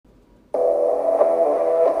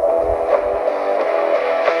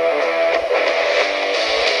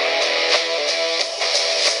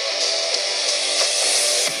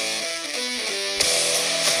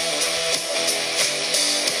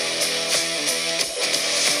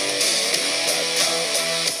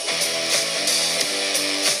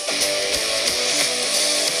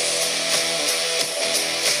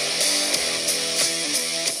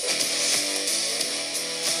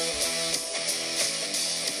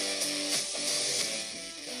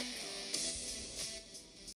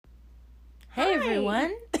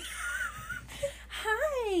everyone.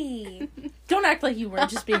 Hi. Don't act like you weren't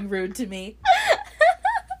just being rude to me.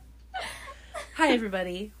 Hi,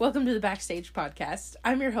 everybody. Welcome to the Backstage Podcast.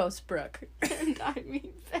 I'm your host, Brooke. And I'm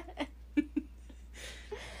Yvette.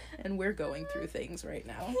 And we're going through things right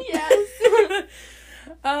now. Yes.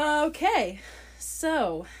 Okay.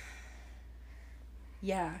 So,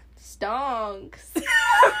 yeah. Stonks.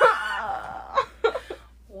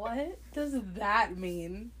 What does that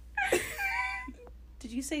mean?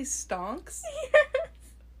 Did you say stonks? Yes.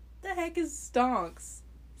 The heck is stonks?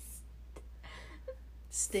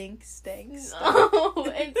 Stink, stank,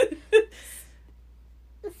 stonk. No,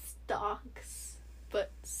 it's stonks,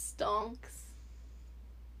 but stonks.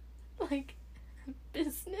 Like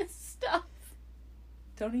business stuff.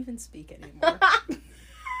 Don't even speak anymore.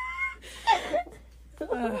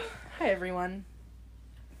 Hi, everyone.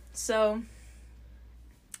 So,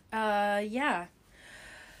 yeah.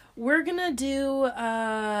 We're gonna do,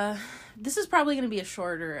 this is probably gonna be a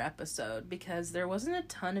shorter episode because there wasn't a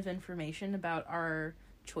ton of information about our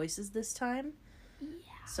choices this time. Yeah.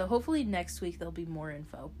 So hopefully next week there'll be more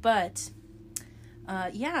info. But,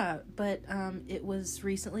 it was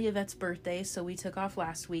recently Yvette's birthday, so we took off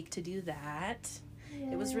last week to do that.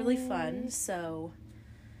 Yay. It was really fun, so,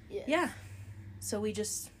 Yes. yeah. So we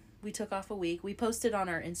took off a week. We posted on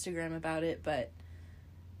our Instagram about it, but,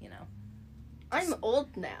 you know. I'm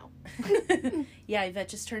old now. Yeah, Yvette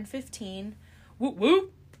just turned 15. Whoop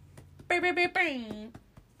whoop. Bang, bang, bang, bang.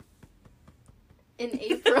 In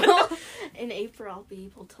April, I'll be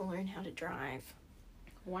able to learn how to drive.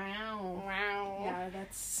 Wow. Wow. Yeah,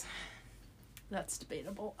 that's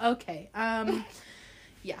debatable. Okay.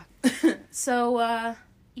 Yeah. So,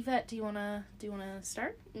 Yvette, do you wanna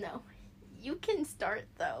start? No. You can start,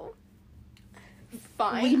 though.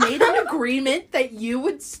 Fine. We made an agreement that you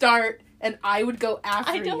would start and I would go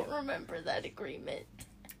after you. I don't remember that agreement.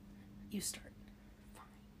 You start.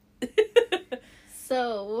 Fine.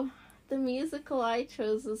 So, the musical I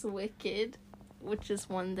chose is Wicked, which is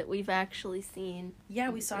one that we've actually seen.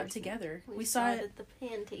 Yeah, we saw it together. We saw it at the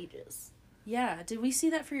Pantages. Yeah, did we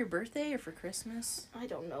see that for your birthday or for Christmas? I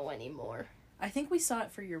don't know anymore. I think we saw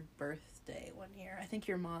it for your birthday one year. I think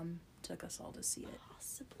your mom took us all to see it.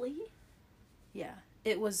 Possibly. Yeah,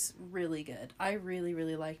 it was really good. I really,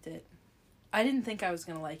 really liked it. I didn't think I was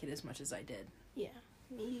going to like it as much as I did. Yeah,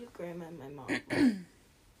 me, your grandma, and my mom.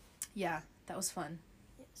 Yeah, that was fun.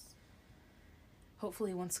 Yes.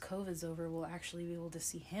 Hopefully once COVID's over, we'll actually be able to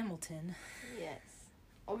see Hamilton. Yes.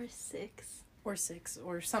 Or 6. Or 6,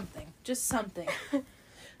 or something. Just something.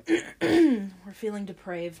 We're feeling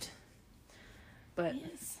depraved. But,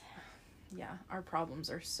 yes. Yeah, our problems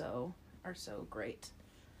are so great.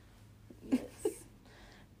 Yes.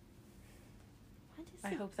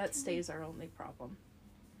 I hope that stays our only problem.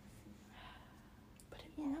 But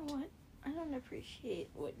you know what? I don't appreciate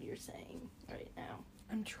what you're saying right now.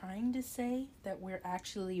 I'm trying to say that we're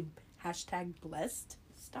actually #blessed.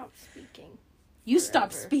 Stop speaking. You forever.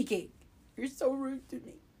 stop speaking. You're so rude to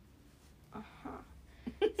me.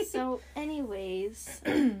 Uh-huh. So, anyways,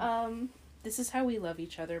 This is how we love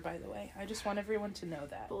each other, by the way. I just want everyone to know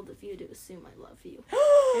that. bold of you to assume I love you.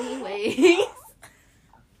 Anyways.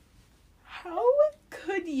 How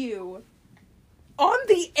could you? On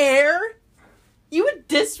the air? You would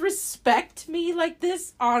disrespect me like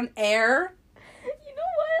this on air? You know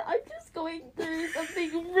what? I'm just going through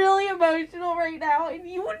something really emotional right now, and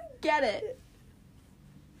you wouldn't get it.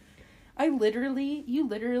 You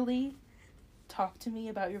literally talk to me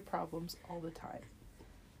about your problems all the time.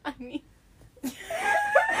 I mean, Olivia's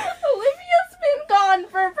been gone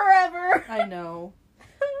for forever. I know.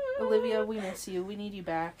 Olivia, we miss you. We need you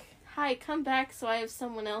back. Hi, come back so I have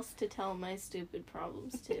someone else to tell my stupid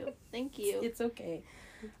problems to. Thank you. It's okay.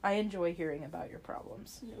 I enjoy hearing about your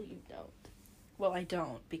problems. No, you don't. Well, I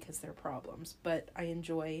don't because they're problems, but I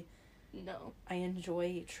enjoy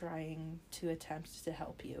trying to attempt to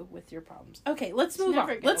help you with your problems. Okay, let's move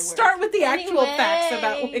on. Let's start with the actual facts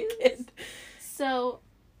about Wicked. So,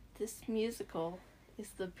 this musical is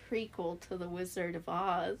the prequel to The Wizard of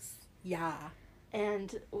Oz. Yeah.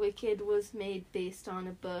 And Wicked was made based on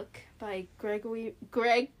a book by Gregory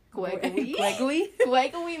Maguire.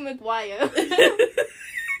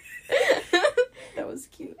 That was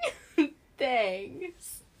cute.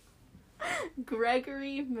 Thanks.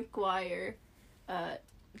 Gregory Maguire,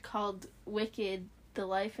 called Wicked, The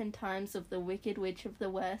Life and Times of the Wicked Witch of the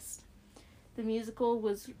West. The musical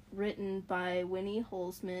was written by Winnie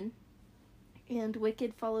Holzman, and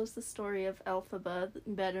Wicked follows the story of Elphaba,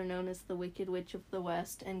 better known as the Wicked Witch of the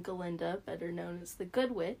West, and Galinda, better known as the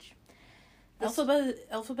Good Witch.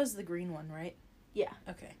 Elphaba's the green one, right? Yeah.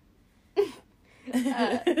 Okay.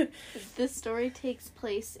 This story takes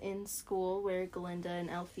place in school where Glinda and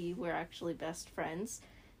Elfie were actually best friends.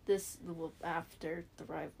 After the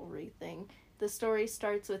rivalry thing. The story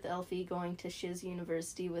starts with Elfie going to Shiz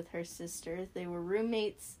University with her sister. They were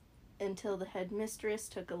roommates until the headmistress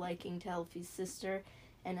took a liking to Elfie's sister,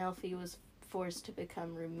 and Elfie was forced to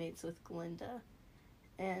become roommates with Glinda.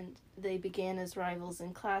 And they began as rivals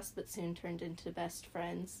in class, but soon turned into best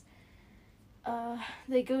friends.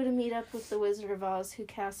 They go to meet up with the Wizard of Oz, who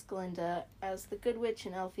casts Glinda as the good witch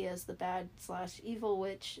and Elfie as the bad/evil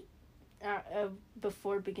witch,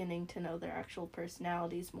 before beginning to know their actual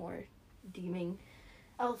personalities more, deeming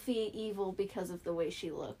Elfie evil because of the way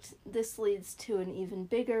she looked. This leads to an even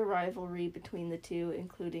bigger rivalry between the two,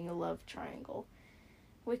 including a love triangle.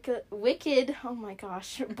 Wicked, oh my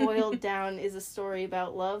gosh, boiled down, is a story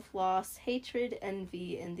about love, loss, hatred,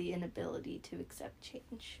 envy, and the inability to accept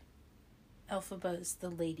change. Elphaba is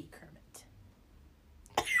the Lady Kermit.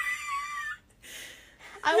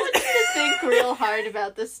 I want you to think real hard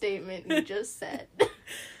about the statement you just said.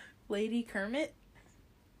 Lady Kermit?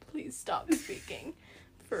 Please stop speaking.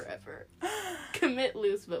 Forever. Commit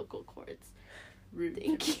loose vocal cords. Rude.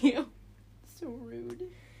 Thank you. So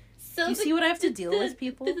rude. So do you see what I have to deal with,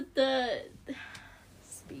 people?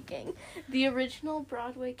 Speaking. The original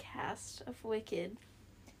Broadway cast of Wicked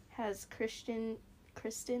has Kristen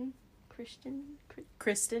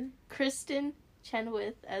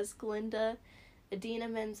Chenoweth as Glinda, Idina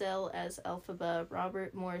Menzel as Elphaba,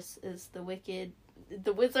 Robert Morse as the Wizard,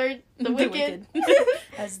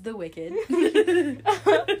 as the Wicked.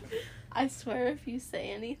 I swear if you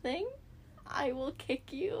say anything, I will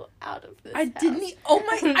kick you out of this I house. didn't oh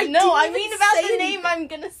my I mean about the name I'm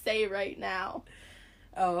gonna say right now.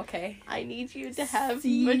 Oh, okay. I need you to have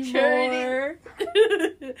maturity.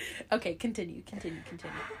 Okay, continue.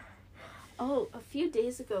 Oh, a few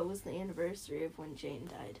days ago was the anniversary of when Jane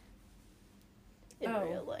died. In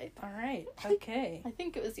real life. Alright, okay. I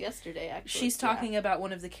think it was yesterday, actually. She's talking about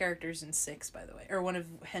one of the characters in Six, by the way. Or one of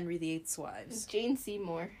Henry VIII's wives. Jane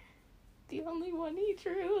Seymour. The only one he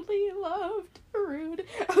truly loved. Rude.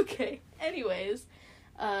 Okay, anyways.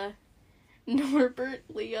 Norbert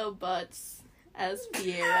Leo Butts as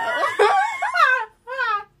Fiero.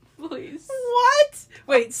 Please. What?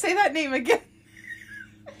 Wait, say that name again.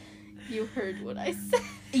 You heard what I said.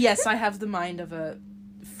 Yes, I have the mind of a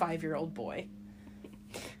 5-year-old boy.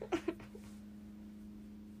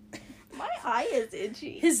 My eye is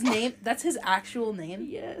itchy. His name, that's his actual name?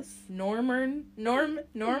 Yes. Norman? Norbert.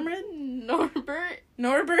 Norbert?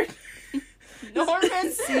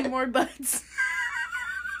 Norman Seymour Butts.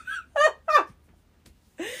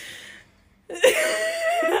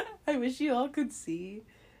 I wish you all could see.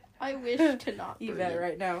 I wish to not breathe. Yvette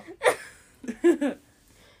right now.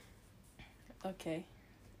 Okay.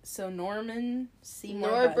 So Norman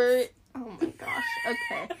Seymour Norbert. Butts. Oh my gosh.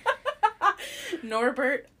 Okay.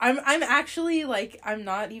 Norbert. I'm actually I'm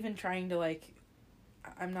not even trying to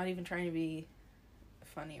be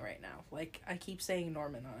funny right now. I keep saying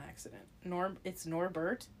Norman on accident. It's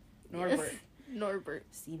Norbert. Yes. Norbert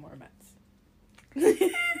Seymour Butts.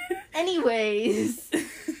 Anyways,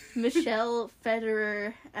 Michelle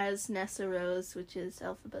Federer as Nessa Rose, which is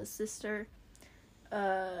Elphaba's sister.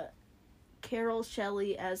 Carol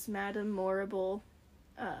Shelley as Madame Morrible.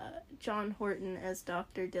 John Horton as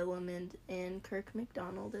Dr. Dillamond, and Kirk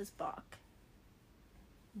MacDonald as Bach.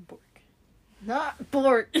 Bork. Not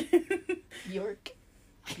Bork. Bjork.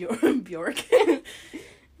 Bjork.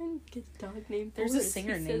 And get a dog named There's Boris. a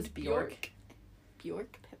singer named Bjork.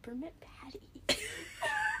 Bjork Peppermint Patty.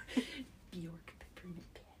 Bjork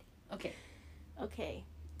Peppermint Patty. Okay.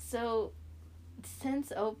 So,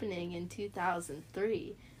 since opening in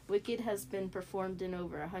 2003, Wicked has been performed in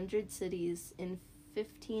over 100 cities in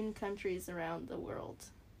 15 countries around the world.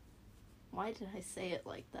 Why did I say it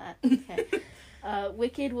like that? Okay.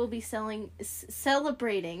 Wicked will be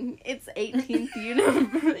celebrating its 18th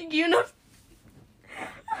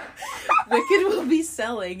Wicked will be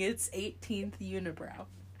selling its 18th unibrow.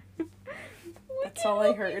 That's all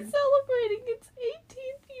I heard. Celebrating its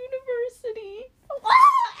 18th university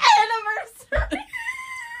anniversary.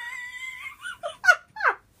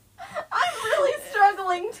 I'm really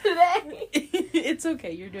struggling today. It's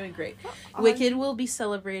okay, you're doing great. Wicked will be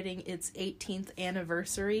celebrating its 18th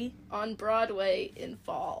anniversary on Broadway in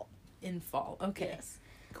fall. Okay. Yes.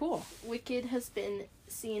 Cool. Wicked has been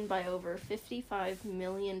seen by over 55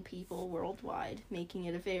 million people worldwide, making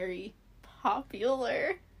it a very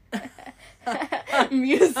popular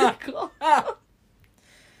musical.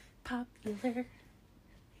 Popular.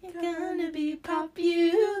 You're gonna be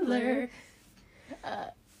popular.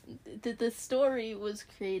 The story was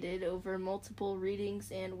created over multiple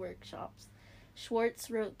readings and workshops. Schwartz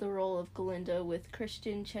wrote the role of Glinda with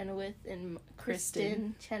Kristen Chenoweth in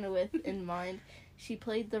mind. She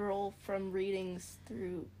played the role from readings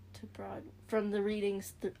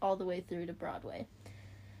all the way through to Broadway.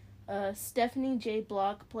 Stephanie J.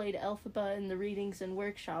 Block played Elphaba in the readings and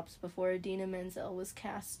workshops before Idina Menzel was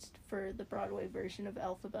cast for the Broadway version of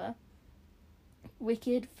Elphaba.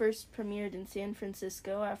 Wicked first premiered in San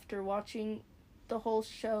Francisco. After watching the whole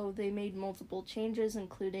show, they made multiple changes,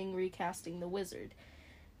 including recasting the wizard.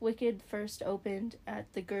 Wicked first opened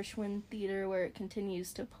at the Gershwin Theater, where it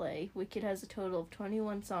continues to play. Wicked has a total of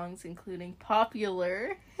 21 songs, including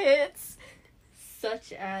popular hits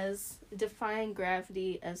such as Defying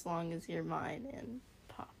Gravity, As Long As You're Mine, and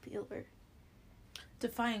Popular.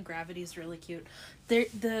 Defying Gravity is really cute.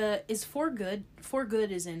 Is For Good? For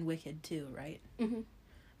Good is in Wicked too, right? Mm-hmm.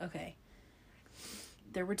 Okay.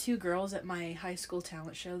 There were two girls at my high school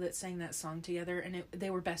talent show that sang that song together, and they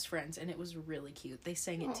were best friends, and it was really cute. They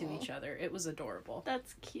sang it to each other. It was adorable.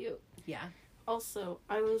 That's cute. Yeah. Also,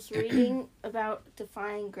 I was reading about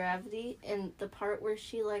Defying Gravity, and the part where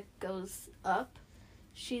she, goes up,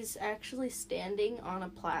 she's actually standing on a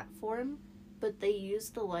platform, but they use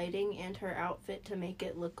the lighting and her outfit to make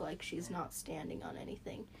it look like she's not standing on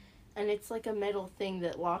anything. And it's like a metal thing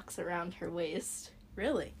that locks around her waist.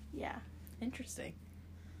 Really? Yeah. Interesting.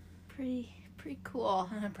 Pretty cool.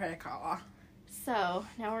 Pretty cool. So,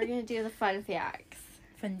 now we're going to do the fun facts.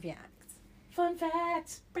 Fun facts. Fun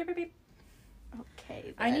facts! Beep, beep, beep. Okay,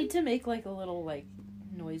 then. I need to make, a little,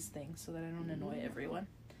 noise thing so that I don't annoy everyone.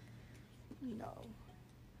 No.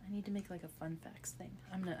 I need to make, a fun facts thing.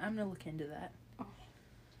 I'm gonna look into that. Oh.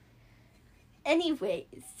 Anyway.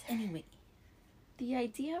 The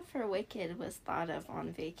idea for Wicked was thought of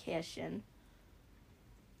on vacation.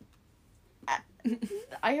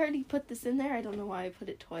 I already put this in there. I don't know why I put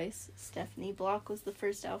it twice. Stephanie Block was the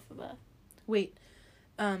first Elphaba. Wait.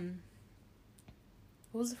 What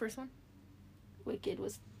was the first one? Wicked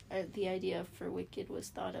was... the idea for Wicked was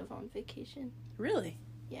thought of on vacation. Really?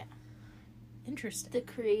 Yeah. Interesting. The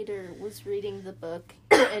creator was reading the book,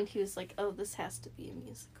 and he was like, oh, this has to be a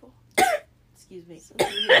musical. Excuse me. So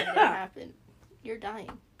then he made it happen. You're dying.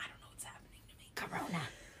 I don't know what's happening to me.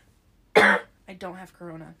 Corona. I don't have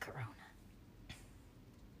corona. Corona.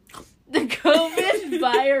 The COVID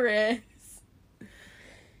virus.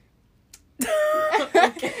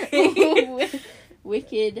 Okay.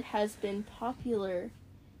 Wicked has been popular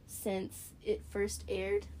since it first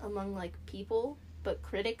aired among, people, but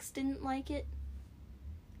critics didn't like it.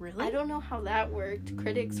 Really? I don't know how that worked.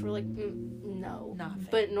 Critics were like, no. Nothing.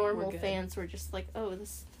 But normal fans were just like, oh,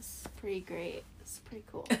 this is pretty great. This is pretty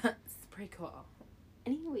cool. It's pretty cool.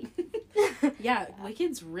 Anyway. Yeah,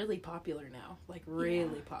 Wicked's really popular now.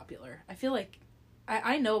 Really popular. I feel like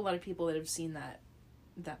I know a lot of people that have seen that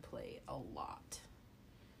play a lot.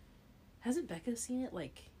 Hasn't Becca seen it,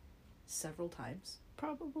 several times?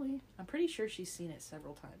 Probably. I'm pretty sure she's seen it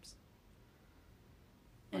several times.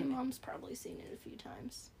 My mom's probably seen it a few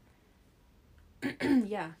times.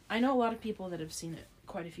 Yeah, I know a lot of people that have seen it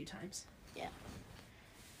quite a few times. Yeah.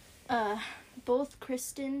 Both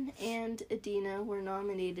Kristen and Idina were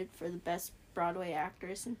nominated for the Best Broadway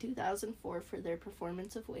Actress in 2004 for their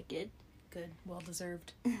performance of Wicked. Good. Well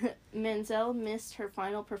deserved. Menzel missed her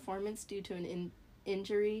final performance due to an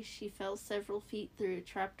injury. She fell several feet through a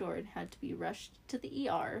trapdoor and had to be rushed to the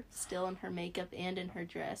ER, still in her makeup and in her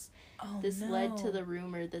dress. This led to the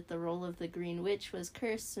rumor that the role of the Green Witch was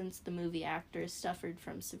cursed since the movie actress suffered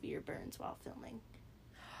from severe burns while filming.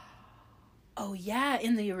 Oh, yeah,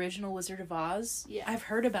 in the original Wizard of Oz? Yeah. I've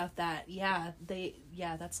heard about that. Yeah,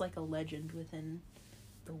 that's like a legend within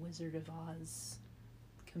the Wizard of Oz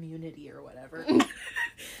community or whatever.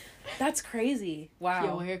 That's crazy. Wow.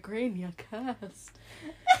 You wear green, you cursed.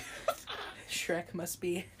 Shrek must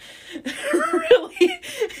be really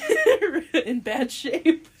in bad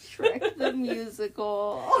shape. Shrek the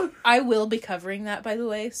musical. I will be covering that, by the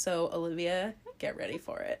way, so Olivia, get ready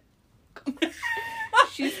for it.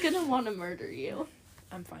 She's gonna want to murder you.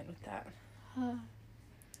 I'm fine with that.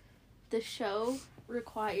 The show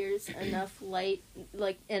requires enough light,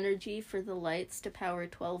 energy for the lights to power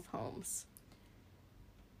 12 homes.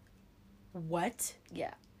 What?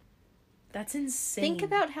 Yeah. That's insane. Think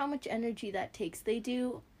about how much energy that takes.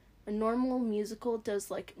 A normal musical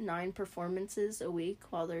does 9 performances a week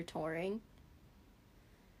while they're touring.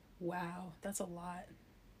 Wow, that's a lot.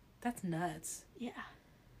 That's nuts. Yeah.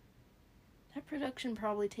 That production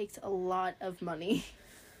probably takes a lot of money.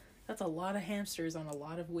 That's a lot of hamsters on a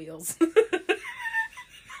lot of wheels.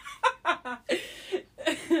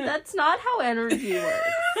 That's not how energy works.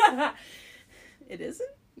 It isn't?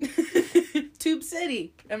 Tube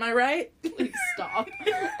City. Am I right? Please stop.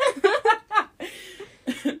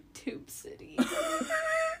 Tube City.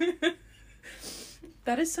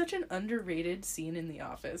 That is such an underrated scene in The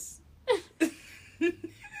Office. Hello,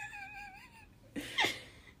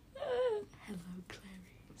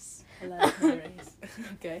 Clarice. Hello, Clarice.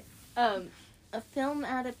 Okay. A film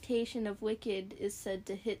adaptation of Wicked is said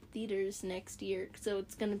to hit theaters next year, so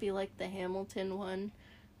it's going to be like the Hamilton one,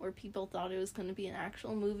 where people thought it was going to be an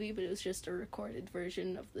actual movie, but it was just a recorded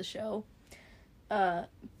version of the show.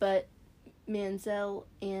 But Manzel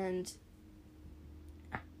and...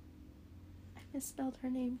 I misspelled her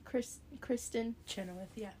name. Kristen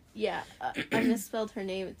Chenoweth, yeah. Yeah, I misspelled her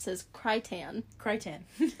name. It says Crichton. Crichton.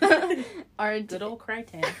 Good old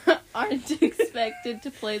Crichton. Aren't expected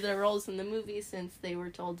to play their roles in the movie since they were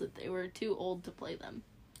told that they were too old to play them.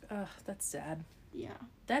 Ugh, that's sad. Yeah.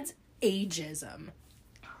 That's ageism.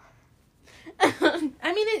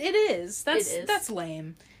 I mean, it is. That's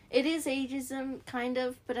lame. It is ageism, kind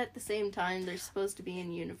of, but at the same time, they're supposed to be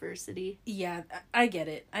in university. Yeah, I get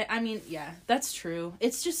it. I mean, yeah, that's true.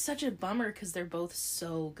 It's just such a bummer because they're both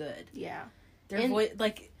so good. Yeah. Their voice,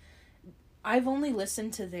 like, I've only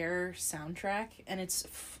listened to their soundtrack, and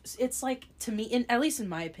it's like, to me, at least in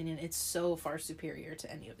my opinion, it's so far superior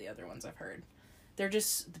to any of the other ones I've heard. They're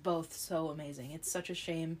just both so amazing. It's such a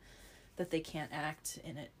shame that they can't act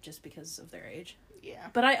in it just because of their age. Yeah.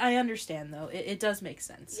 But I understand, though. It does make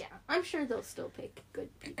sense. Yeah. I'm sure they'll still pick good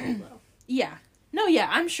people, though. Yeah. No, yeah,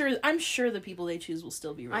 I'm sure the people they choose will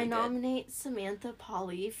still be really good. I nominate Samantha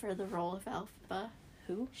Polly for the role of Elphaba.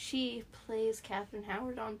 Who? She plays Catherine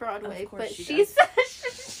Howard on Broadway, Of course but she said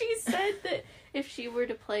she said that if she were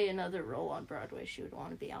to play another role on Broadway, she would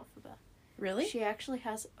want to be Elphaba. Really? She actually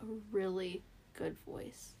has a really good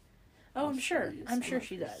voice. Oh, I'm sure. I'm sure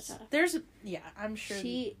she does. I'm sure.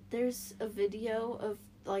 There's a video of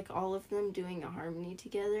like all of them doing a harmony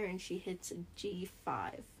together, and she hits a G5.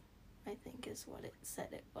 I think is what it said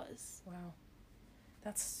it was.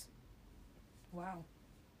 Wow.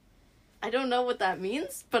 I don't know what that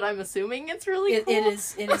means, but I'm assuming it's really cool.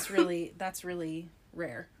 It is really, that's really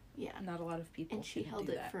rare. Yeah. Not a lot of people and she can held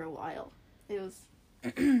do it that. for a while. It was...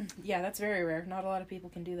 Yeah, that's very rare. Not a lot of people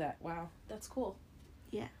can do that. Wow. That's cool.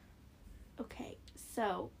 Yeah. Okay,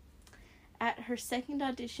 so... At her second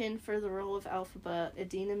audition for the role of Elphaba,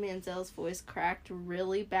 Idina Menzel's voice cracked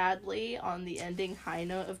really badly on the ending high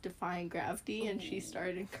note of Defying Gravity, and she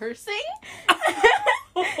started cursing.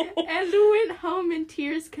 And went home in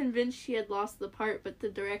tears, convinced she had lost the part, but the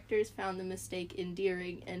directors found the mistake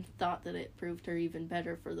endearing and thought that it proved her even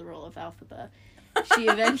better for the role of Elphaba. She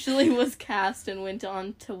eventually was cast and went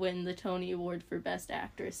on to win the Tony Award for Best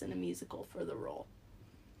Actress in a Musical for the role.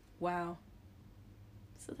 Wow.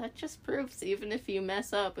 So that just proves, even if you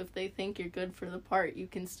mess up, if they think you're good for the part, you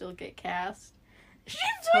can still get cast. She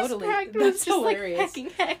totally. That's just hilarious. Like hecking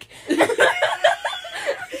heck.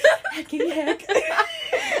 Hecking heck.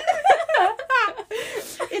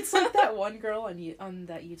 It's like that one girl on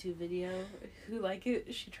that YouTube video who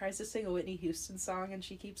she tries to sing a Whitney Houston song and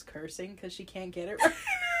she keeps cursing because she can't get it right.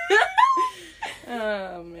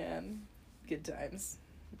 Oh man, good times.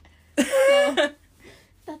 So,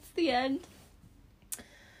 that's the end.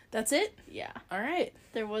 That's it? Yeah. All right.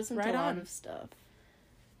 There wasn't a lot of stuff.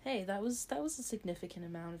 Hey, that was a significant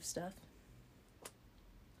amount of stuff.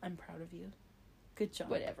 I'm proud of you. Good job.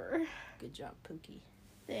 Whatever. Good job, Pookie.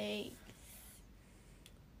 Thanks.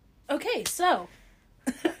 Okay, so.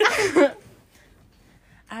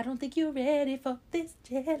 I don't think you're ready for this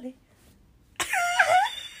jelly.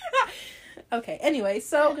 Okay, anyway,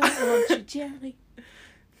 so. I don't want your jelly.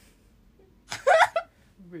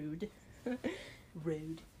 Rude.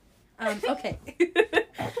 Rude. Okay.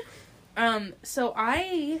 So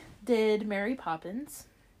I did Mary Poppins.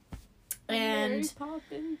 And Mary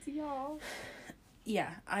Poppins, y'all. Yeah,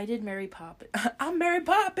 I did Mary Poppins. I'm Mary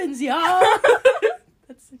Poppins, y'all.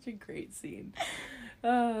 That's such a great scene.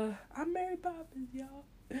 I'm Mary Poppins, y'all.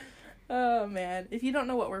 Oh, man. If you don't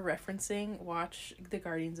know what we're referencing, watch The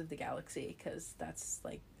Guardians of the Galaxy, because that's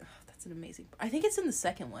that's an amazing... I think it's in the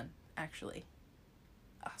second one, actually.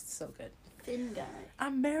 Oh, so good. Thin guy.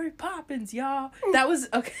 I'm Mary Poppins, y'all. That was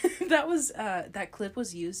okay. That clip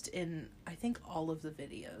was used in, I think, all of the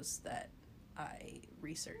videos that I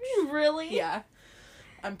researched. Really? Yeah.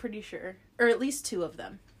 I'm pretty sure. Or at least 2 of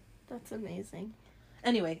them. That's amazing.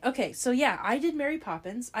 Anyway, okay, so yeah, I did Mary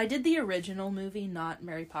Poppins. I did the original movie, not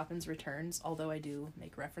Mary Poppins Returns, although I do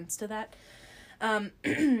make reference to that.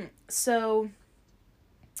 So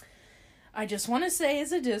I just want to say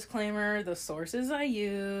as a disclaimer, the sources I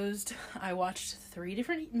used, I watched 3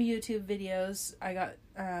 different YouTube videos. I got,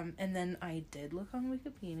 and then I did look on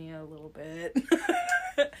Wikipedia a little bit.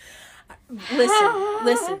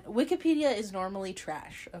 Listen, Wikipedia is normally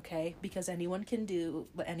trash, okay? Because anyone can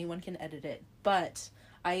edit it. But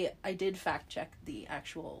I did fact check the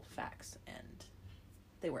actual facts, and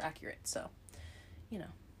they were accurate, so, you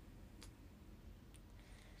know.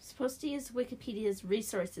 Supposed to use Wikipedia's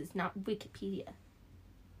resources, not Wikipedia.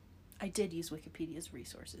 I did use Wikipedia's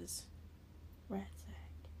resources. Ratsack.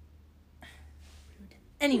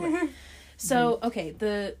 Anyway, so okay,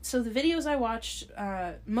 the videos I watched,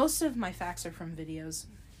 most of my facts are from videos.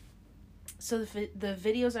 So the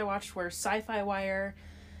videos I watched were Sci-Fi Wire,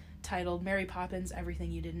 titled Mary Poppins: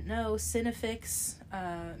 Everything You Didn't Know, Cinefix,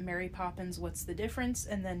 Mary Poppins: What's the Difference,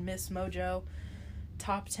 and then Miss Mojo,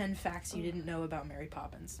 Top 10 Facts You Didn't Know About Mary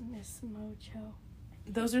Poppins. Miss Mojo.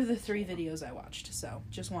 Those are the 3 videos I watched, so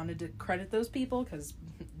just wanted to credit those people, because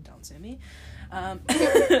don't sue me.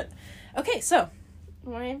 Okay, so.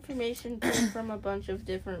 My information came from a bunch of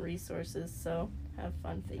different resources, so have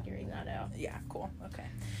fun figuring that out. Yeah, cool. Okay.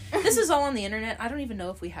 This is all on the internet. I don't even know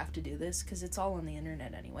if we have to do this, because it's all on the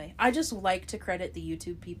internet anyway. I just like to credit the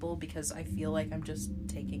YouTube people, because I feel like I'm just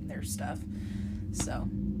taking their stuff. So,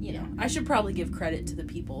 you know, I should probably give credit to the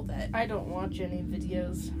people that... I don't watch any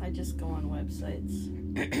videos. I just go on websites.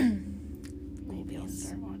 Maybe I'll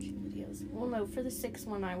start watching videos. Well, no, for the 6th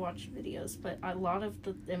one I watched videos, but a lot of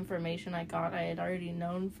the information I got I had already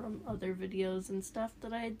known from other videos and stuff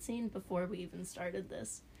that I had seen before we even started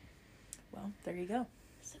this. Well, there you go.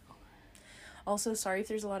 So. Also, sorry if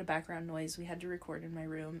there's a lot of background noise. We had to record in my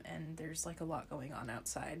room, and there's, like, a lot going on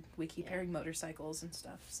outside. We keep hearing motorcycles and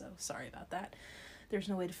stuff, so sorry about that. There's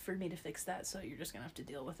no way for me to fix that, so you're just gonna have to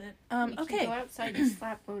deal with it. Okay. Can go outside and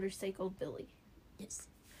slap motorcycle Billy. Yes.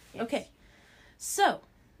 Okay. So,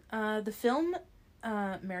 the film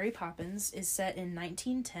Mary Poppins is set in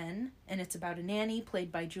 1910, and it's about a nanny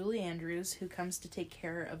played by Julie Andrews who comes to take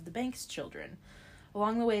care of the Banks children.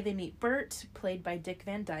 Along the way, they meet Bert, played by Dick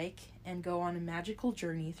Van Dyke, and go on a magical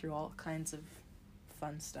journey through all kinds of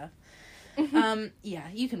fun stuff. Yeah,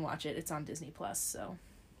 you can watch it. It's on Disney+, so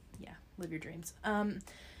yeah, live your dreams.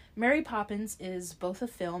 Mary Poppins is both a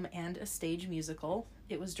film and a stage musical.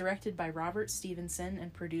 It was directed by Robert Stevenson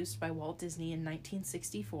and produced by Walt Disney in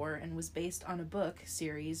 1964 and was based on a book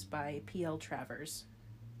series by P.L. Travers.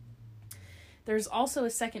 There's also a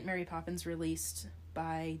second Mary Poppins released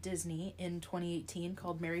by Disney in 2018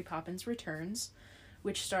 called Mary Poppins Returns,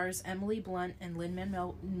 which stars Emily Blunt and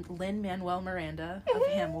Lin-Manuel Miranda of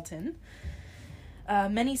Hamilton.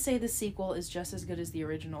 Many say the sequel is just as good as the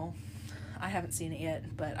original. I haven't seen it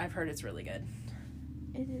yet, but I've heard it's really good.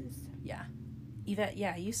 It is. Yeah. Yvette,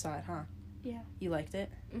 yeah, you saw it, huh? Yeah. You liked it?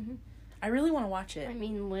 Mm-hmm. I really want to watch it. I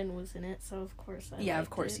mean, Lynn was in it, so of course I Yeah, liked of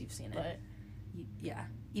course it, you've seen but... it. Yeah.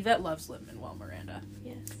 Yvette loves Lin-Manuel Miranda.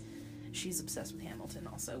 Yes. She's obsessed with Hamilton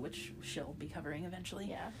also, which she'll be covering eventually.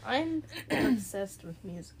 Yeah. I'm obsessed with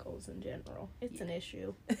musicals in general. It's an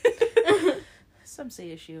issue. Some say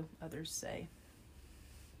issue, others say...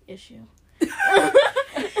 Issue.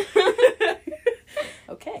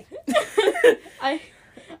 Okay.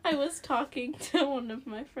 I was talking to one of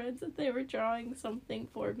my friends and they were drawing something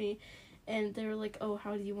for me and they were like, oh,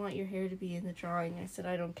 how do you want your hair to be in the drawing? I said,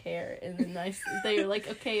 I don't care. And then they were like,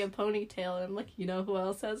 okay, a ponytail. And I'm like, you know who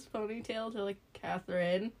else has a ponytail? They're like,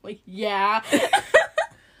 Catherine. I'm like, yeah.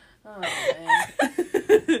 Oh, man.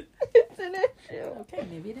 It's an issue. Okay,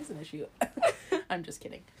 maybe it is an issue. I'm just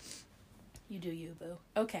kidding. You do you, boo.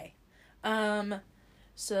 Okay.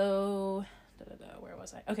 So... where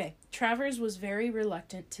was I? Okay. Travers was very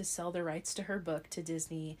reluctant to sell the rights to her book to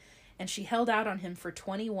Disney, and she held out on him for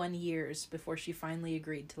 21 years before she finally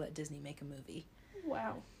agreed to let Disney make a movie.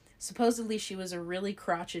 Wow. Supposedly she was a really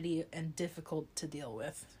crotchety and difficult to deal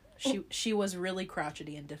with. She was really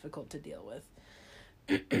crotchety and difficult to deal with.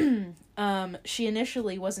 She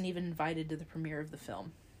initially wasn't even invited to the premiere of the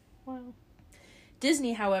film. Wow.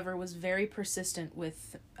 Disney, however, was very persistent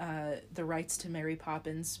with the rights to Mary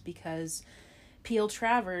Poppins because P.L.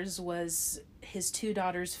 Travers was his 2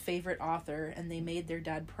 daughters' favorite author, and they made their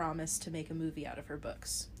dad promise to make a movie out of her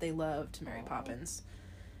books. They loved Mary Poppins.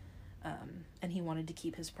 And he wanted to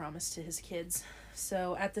keep his promise to his kids.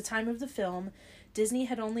 So at the time of the film, Disney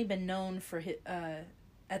had only been known for his...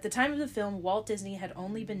 at the time of the film, Walt Disney had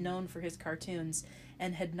only been known for his cartoons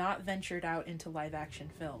and had not ventured out into live-action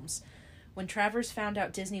films. When Travers found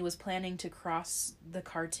out Disney was planning to cross the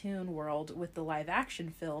cartoon world with the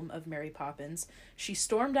live-action film of Mary Poppins, she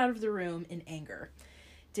stormed out of the room in anger.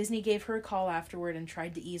 Disney gave her a call afterward and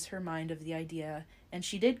tried to ease her mind of the idea, and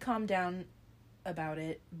she did calm down about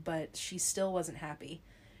it, but she still wasn't happy.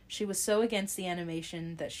 She was so against the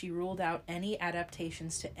animation that she ruled out any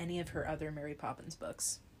adaptations to any of her other Mary Poppins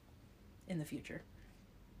books in the future.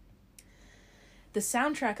 The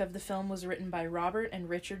soundtrack of the film was written by Robert and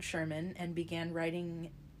Richard Sherman and they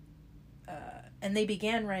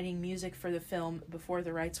began writing music for the film before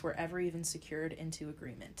the rights were ever even secured into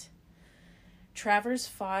agreement. Travers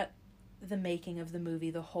fought the making of the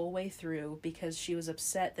movie the whole way through because she was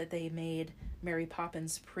upset that they made Mary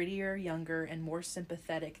Poppins prettier, younger, and more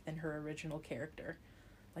sympathetic than her original character.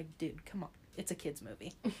 Like, dude, come on. It's a kid's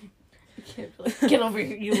movie. Get over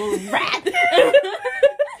here, you little rat!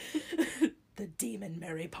 The demon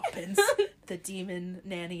Mary Poppins. The demon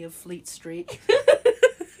nanny of Fleet Street.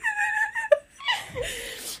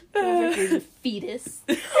 Over here, you fetus.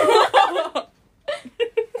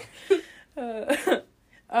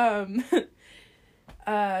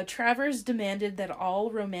 Travers demanded that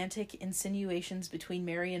all romantic insinuations between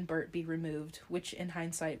Mary and Bert be removed, which in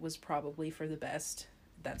hindsight was probably for the best.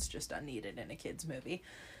 That's just unneeded in a kid's movie.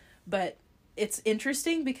 But it's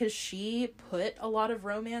interesting because she put a lot of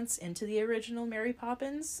romance into the original Mary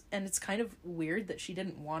Poppins, and it's kind of weird that she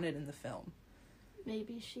didn't want it in the film.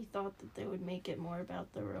 Maybe she thought that they would make it more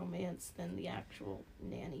about the romance than the actual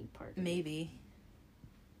nanny part. Maybe.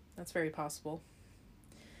 That's very possible.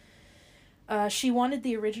 She wanted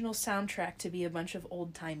the original soundtrack to be a bunch of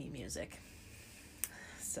old-timey music.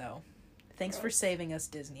 So, thanks for saving us,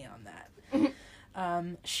 Disney, on that.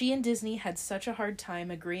 She and Disney had such a hard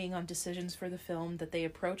time agreeing on decisions for the film that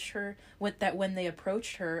when they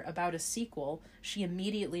approached her about a sequel, she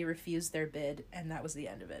immediately refused their bid, and that was the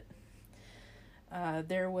end of it.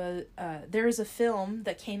 There is a film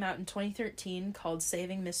that came out in 2013 called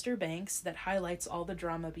Saving Mr. Banks that highlights all the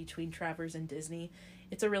drama between Travers and Disney.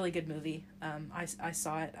 It's a really good movie. I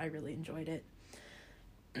saw it. I really enjoyed it.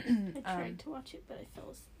 I tried to watch it, but I fell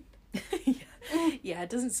asleep. Yeah, it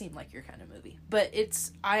doesn't seem like your kind of movie, but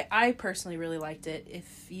I personally really liked it.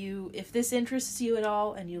 If this interests you at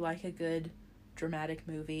all and you like a good dramatic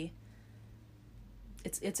movie,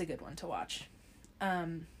 it's a good one to watch.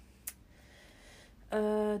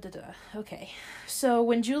 Okay. So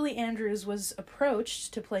when Julie Andrews was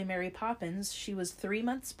approached to play Mary Poppins, she was 3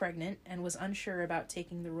 months pregnant and was unsure about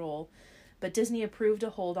taking the role, but Disney approved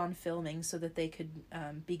a hold on filming so that they could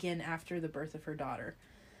begin after the birth of her daughter.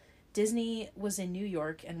 Disney was in New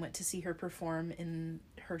York and went to see her perform in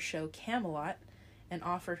her show Camelot and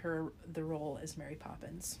offered her the role as Mary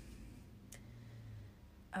Poppins.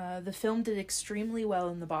 The film did extremely well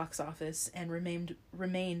in the box office and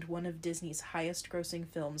remained one of Disney's highest-grossing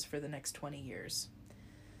films for the next 20 years.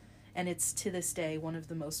 And it's, to this day, one of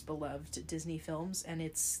the most beloved Disney films, and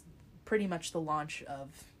it's pretty much the launch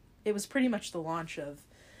of... It was pretty much the launch of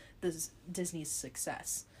Disney's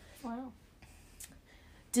success. Wow.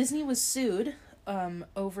 Disney was sued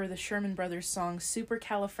over the Sherman Brothers song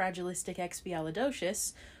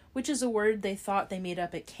Supercalifragilisticexpialidocious, which is a word they thought they made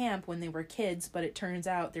up at camp when they were kids, but it turns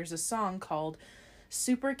out there's a song called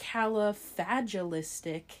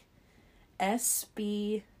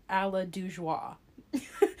Supercalifragilisticexpialidocious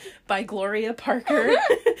by Gloria Parker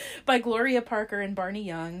and Barney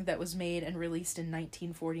Young that was made and released in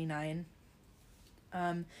 1949.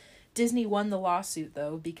 Disney won the lawsuit,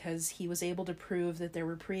 though, because he was able to prove that there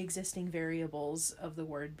were pre-existing variables of the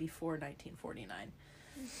word before 1949.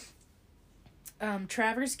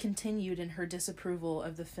 Travers continued in her disapproval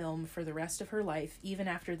of the film for the rest of her life, even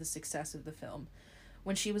after the success of the film.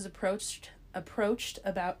 When she was approached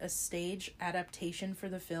about a stage adaptation for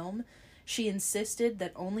the film, she insisted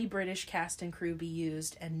that only British cast and crew be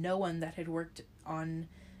used, and no one that had worked on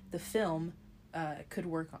the film could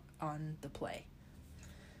work on the play.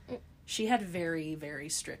 She had very, very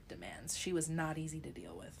strict demands. She was not easy to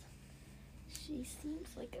deal with. She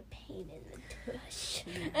seems like a pain in the tush.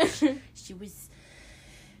 She was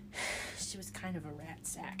kind of a rat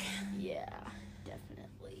sack. Yeah,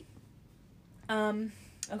 definitely.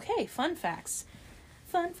 Okay, fun facts.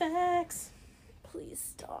 Please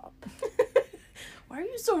stop. Why are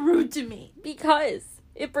you so rude to me? Because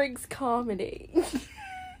it brings comedy.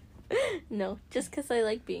 No, just because I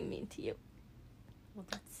like being mean to you. Well,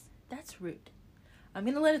 that's rude. I'm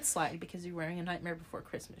gonna let it slide because you're wearing a Nightmare Before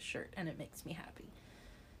Christmas shirt and it makes me happy.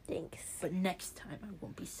 Thanks. But next time I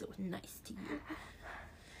won't be so nice to you.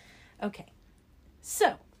 Okay.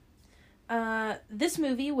 So, this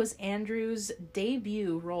movie was Andrews'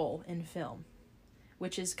 debut role in film,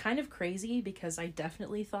 which is kind of crazy because I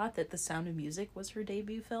definitely thought that The Sound of Music was her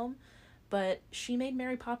debut film, but she made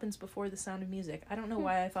Mary Poppins before The Sound of Music. I don't know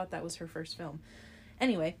why I thought that was her first film.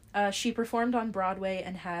 Anyway, she performed on Broadway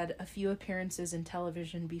and had a few appearances in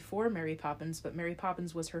television before Mary Poppins, but Mary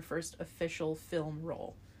Poppins was her first official film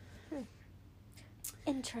role.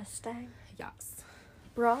 Interesting. Yes.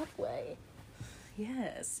 Broadway.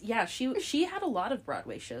 Yes. Yeah, she had a lot of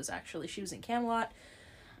Broadway shows, actually. She was in Camelot,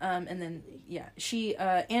 and then,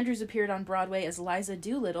 Andrews appeared on Broadway as Liza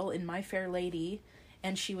Doolittle in My Fair Lady,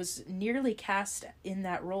 and she was nearly cast in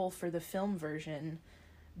that role for the film version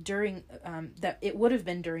during, that it would have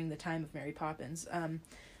been during the time of Mary Poppins,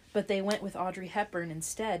 but they went with Audrey Hepburn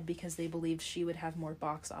instead because they believed she would have more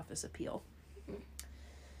box office appeal.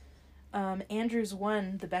 Andrews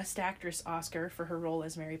won the Best Actress Oscar for her role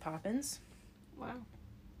as Mary Poppins. Wow.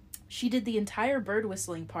 She did the entire bird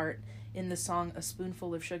whistling part in the song A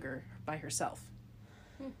Spoonful of Sugar by herself.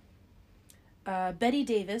 Betty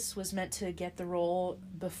Davis was meant to get the role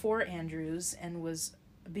before Andrews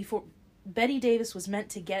Betty Davis was meant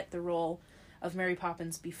to get the role of Mary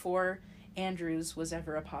Poppins before Andrews was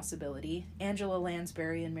ever a possibility. Angela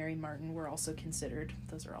Lansbury and Mary Martin were also considered.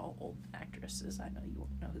 Those are all old actresses. I know you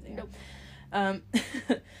won't know who they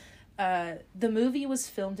are. The movie was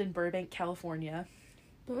filmed in Burbank, California.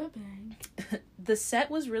 Burbank. The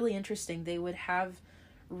set was really interesting. They would have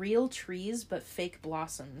real trees but fake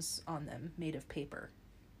blossoms on them made of paper.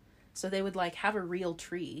 So they would have a real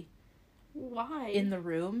tree. Why? In the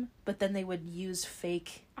room, but then they would use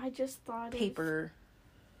fake I just thought paper.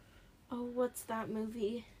 Oh, what's that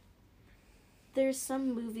movie? There's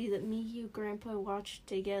some movie that me, you, Grandpa watched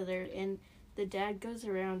together, and the dad goes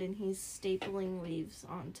around and he's stapling leaves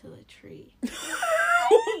onto the tree.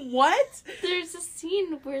 What? There's a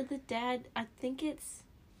scene where the dad, I think it's...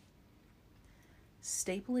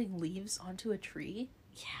 Stapling leaves onto a tree?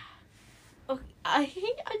 Yeah. Okay,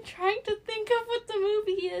 I'm trying to think of what the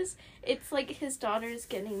movie is. It's like his daughter's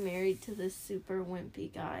getting married to this super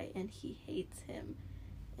wimpy guy, and he hates him.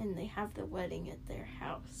 And they have the wedding at their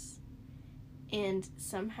house. And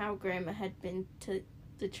somehow Grandma had been to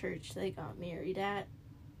the church they got married at.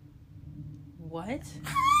 What?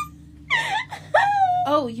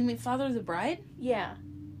 Oh, you mean Father of the Bride? Yeah.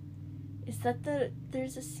 Is that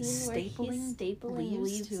there's a scene where he's stapling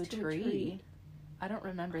leaves to a tree? I don't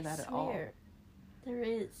remember that at all. There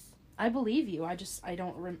is. I believe you. I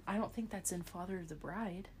don't think that's in Father of the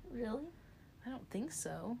Bride. Really? I don't think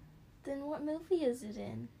so. Then what movie is it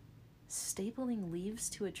in? Stapling leaves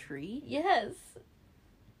to a tree? Yes.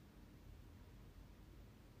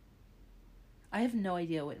 I have no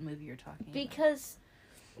idea what movie you're talking about. Because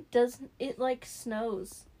it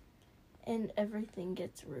snows and everything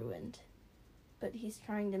gets ruined. But he's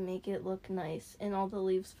trying to make it look nice, and all the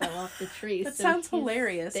leaves fell off the tree. That sounds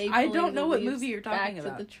hilarious. I don't know what movie you're talking about.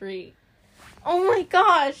 Back to the tree. Oh my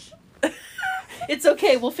gosh! It's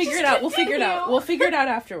okay. We'll figure it out. We'll figure it out. We'll figure it out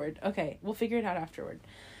afterward. Okay, we'll figure it out afterward.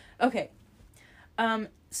 Okay.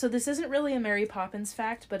 So this isn't really a Mary Poppins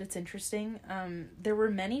fact, but it's interesting. There were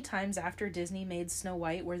many times after Disney made Snow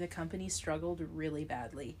White where the company struggled really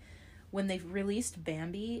badly. When they released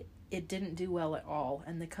Bambi, it didn't do well at all,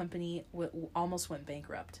 and the company almost went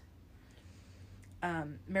bankrupt.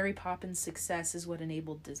 Mary Poppins' success is what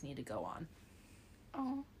enabled Disney to go on.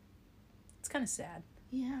 Oh. It's kind of sad.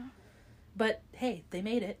 Yeah. But, hey, they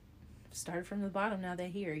made it. Started from the bottom, now they're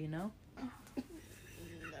here, you know? No.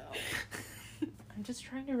 I'm just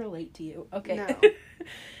trying to relate to you. Okay.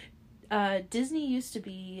 No. Disney used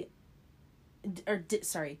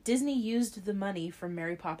the money from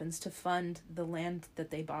Mary Poppins to fund the land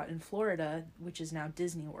that they bought in Florida, which is now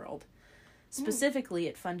Disney World. Specifically,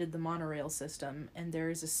 it funded the monorail system, and there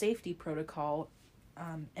is a safety protocol,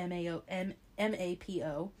 MAPO,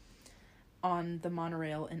 on the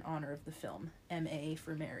monorail in honor of the film. MA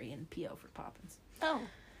for Mary and PO for Poppins. Oh,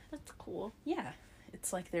 that's cool. Yeah,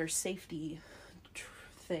 it's like their safety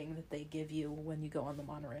thing that they give you when you go on the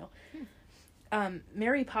monorail.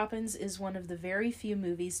 Mary Poppins is one of the very few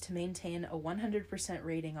movies to maintain a 100%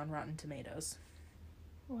 rating on Rotten Tomatoes.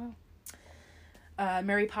 Wow.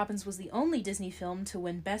 Mary Poppins was the only Disney film to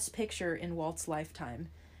win Best Picture in Walt's lifetime.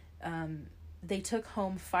 They took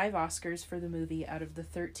home 5 Oscars for the movie out of the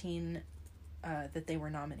 13 that they were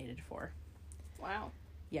nominated for. Wow.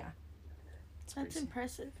 Yeah. That's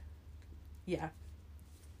impressive. Yeah.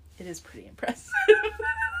 It is pretty impressive.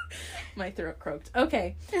 My throat croaked.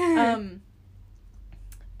 Okay.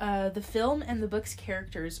 The film and the book's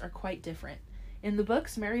characters are quite different. In the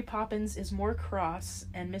books, Mary Poppins is more cross,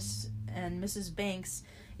 and Mrs. Banks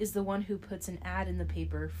is the one who puts an ad in the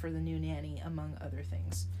paper for the new nanny, among other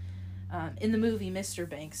things. In the movie, Mr.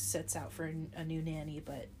 Banks sets out for a new nanny,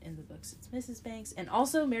 but in the books, it's Mrs. Banks. And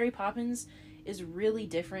also, Mary Poppins is really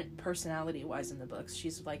different personality-wise in the books.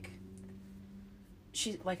 She's,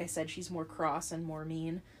 she, like I said, she's more cross and more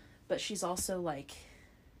mean, but she's also like,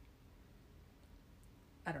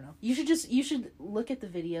 I don't know. You should look at the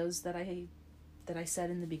videos that I said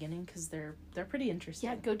in the beginning, because they're pretty interesting.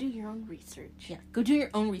 Yeah, go do your own research. Yeah, go do your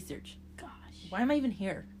own research. Gosh. Why am I even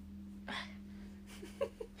here?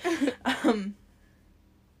 No.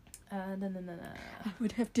 I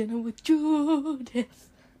would have dinner with Judith.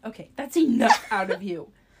 Okay, that's enough out of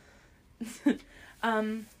you.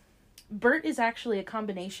 Bert is actually a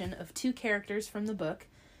combination of two characters from the book,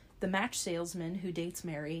 the match salesman who dates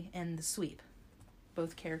Mary, and the sweep.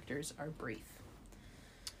 Both characters are brief.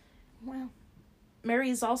 Wow. Mary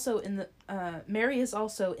is also in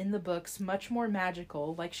the books much more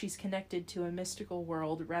magical, like she's connected to a mystical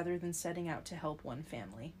world rather than setting out to help one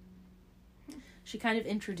family. She kind of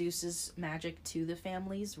introduces magic to the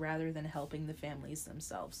families rather than helping the families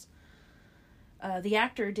themselves. The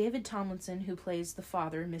actor David Tomlinson, who plays the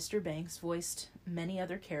father, Mr. Banks, voiced many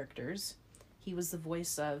other characters. He was the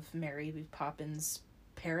voice of Mary Poppins'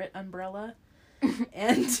 parrot umbrella,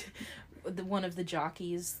 and one of the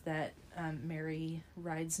jockeys that Mary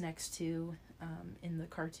rides next to in the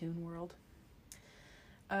cartoon world.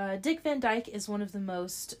 Dick Van Dyke is one of the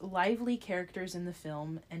most lively characters in the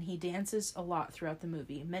film, and he dances a lot throughout the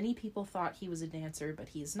movie. Many people thought he was a dancer, but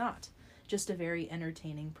he is not. Just a very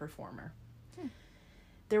entertaining performer.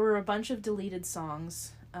 There were a bunch of deleted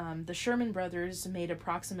songs. The Sherman Brothers made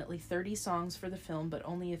approximately 30 songs for the film, but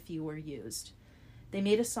only a few were used. They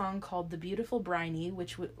made a song called The Beautiful Bryony,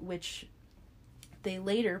 which they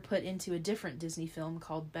later put into a different Disney film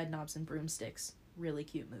called Bedknobs and Broomsticks. Really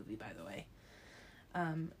cute movie, by the way.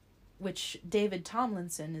 Which David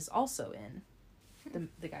Tomlinson is also in,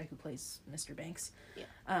 the guy who plays Mr. Banks. Yeah.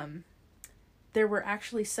 There were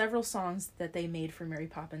actually several songs that they made for Mary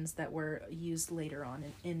Poppins that were used later on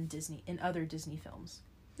in other Disney films.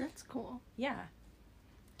 That's cool. Yeah.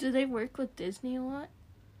 Do they work with Disney a lot?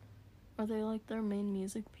 Are they like their main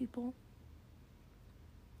music people?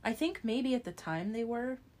 I think maybe at the time they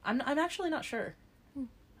were. I'm actually not sure.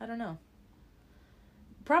 I don't know.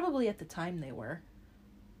 Probably at the time they were.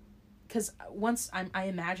 Because I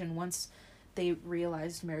imagine once they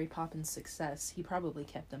realized Mary Poppins' success, he probably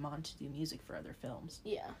kept them on to do music for other films.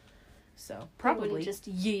 Yeah. So, probably.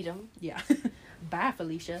 Just yeet them. Yeah. Bye,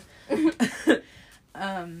 Felicia.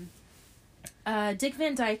 Dick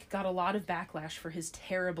Van Dyke got a lot of backlash for his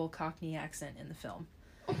terrible Cockney accent in the film.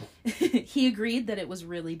 He agreed that it was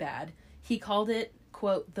really bad. He called it,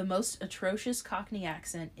 quote, the most atrocious Cockney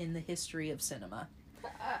accent in the history of cinema.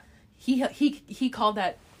 He called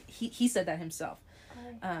that, he said that himself.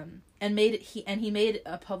 And he made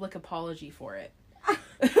a public apology for it.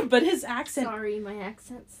 But his accent... Sorry, my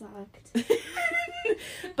accent sucked.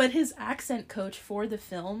 But his accent coach for the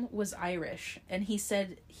film was Irish, and he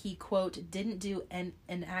said he, quote, didn't do an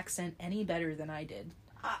accent any better than I did.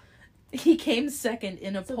 He came second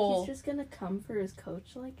in a poll. So he's just gonna come for his coach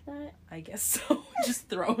like that? I guess so. Just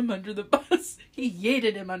throw him under the bus. He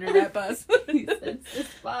yeeted him under that bus. He said,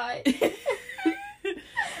 bye.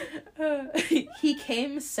 He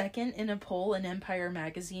came second in a poll in Empire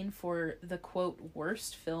magazine for the, quote,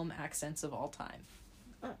 worst film accents of all time.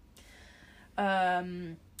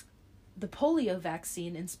 The polio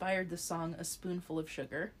vaccine inspired the song A Spoonful of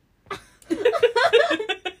Sugar.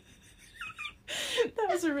 That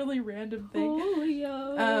was a really random thing.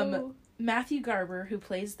 Polio. Matthew Garber, who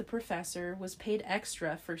plays the professor, was paid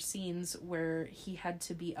extra for scenes where he had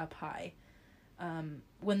to be up high.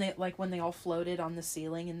 When they all floated on the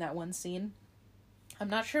ceiling in that one scene. I'm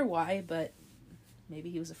not sure why, but maybe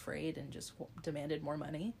he was afraid and just demanded more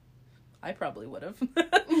money. I probably would have.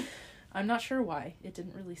 I'm not sure why. It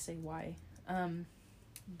didn't really say why.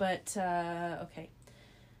 Okay.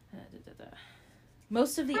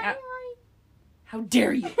 Most of the... How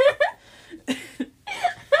dare you!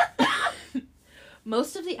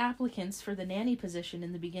 Most of the applicants for the nanny position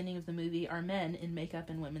in the beginning of the movie are men in makeup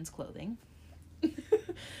and women's clothing.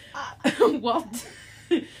 Walt...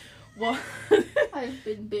 I've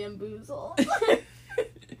been bamboozled.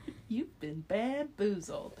 You've been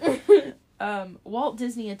bamboozled. Walt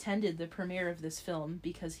Disney attended the premiere of this film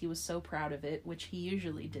because he was so proud of it, which he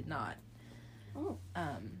usually did not. Oh.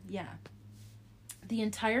 Yeah. The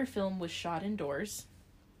entire film was shot indoors.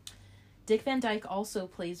 Dick Van Dyke also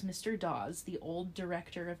plays Mr. Dawes, the old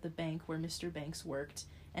director of the bank where Mr. Banks worked,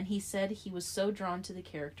 and he said he was so drawn to the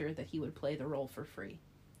character that he would play the role for free.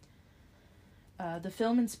 The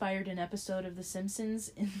film inspired an episode of The Simpsons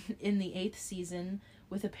in the 8th season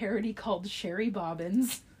with a parody called Sherry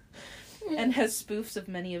Bobbins and has spoofs of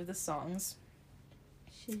many of the songs.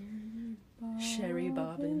 Sherry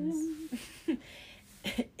Bobbins.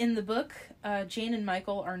 in the book, Jane and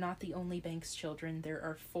Michael are not the only Banks children. There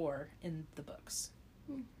are 4 in the books.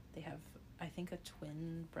 They have, I think, a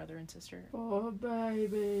twin brother and sister. 4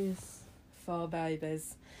 babies. 4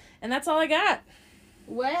 babies. And that's all I got.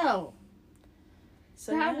 Well,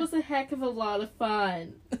 So that was a heck of a lot of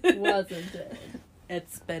fun, wasn't it?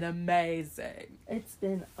 It's been amazing. It's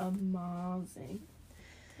been amazing.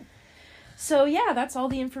 So yeah, that's all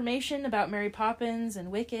the information about Mary Poppins and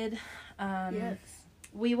Wicked. Yes.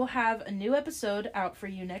 We will have a new episode out for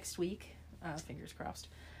you next week. Fingers crossed.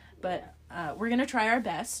 But we're going to try our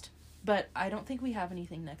best. But I don't think we have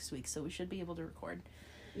anything next week, so we should be able to record.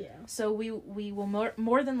 Yeah. So we will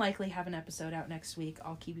more than likely have an episode out next week.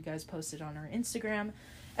 I'll keep you guys posted on our Instagram.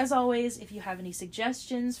 As always, if you have any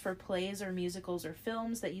suggestions for plays or musicals or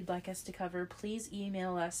films that you'd like us to cover, please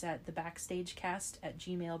email us at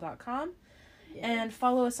thebackstagecast@gmail.com. Yeah. And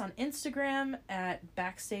follow us on Instagram at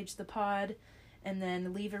BackstageThePod. And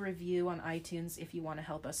then leave a review on iTunes if you want to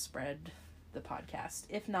help us spread the podcast.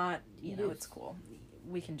 If not, you know, it's cool.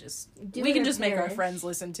 We can just make our friends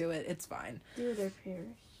listen to it. It's fine. Do it or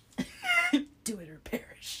perish. Do it or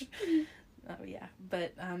perish. Oh yeah,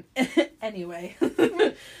 but anyway.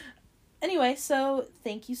 Anyway, so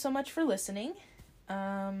thank you so much for listening.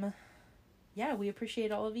 Yeah, we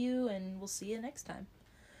appreciate all of you, and we'll see you next time.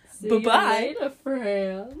 Bye-bye. You later,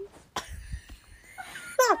 friends.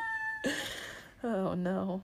 Oh no.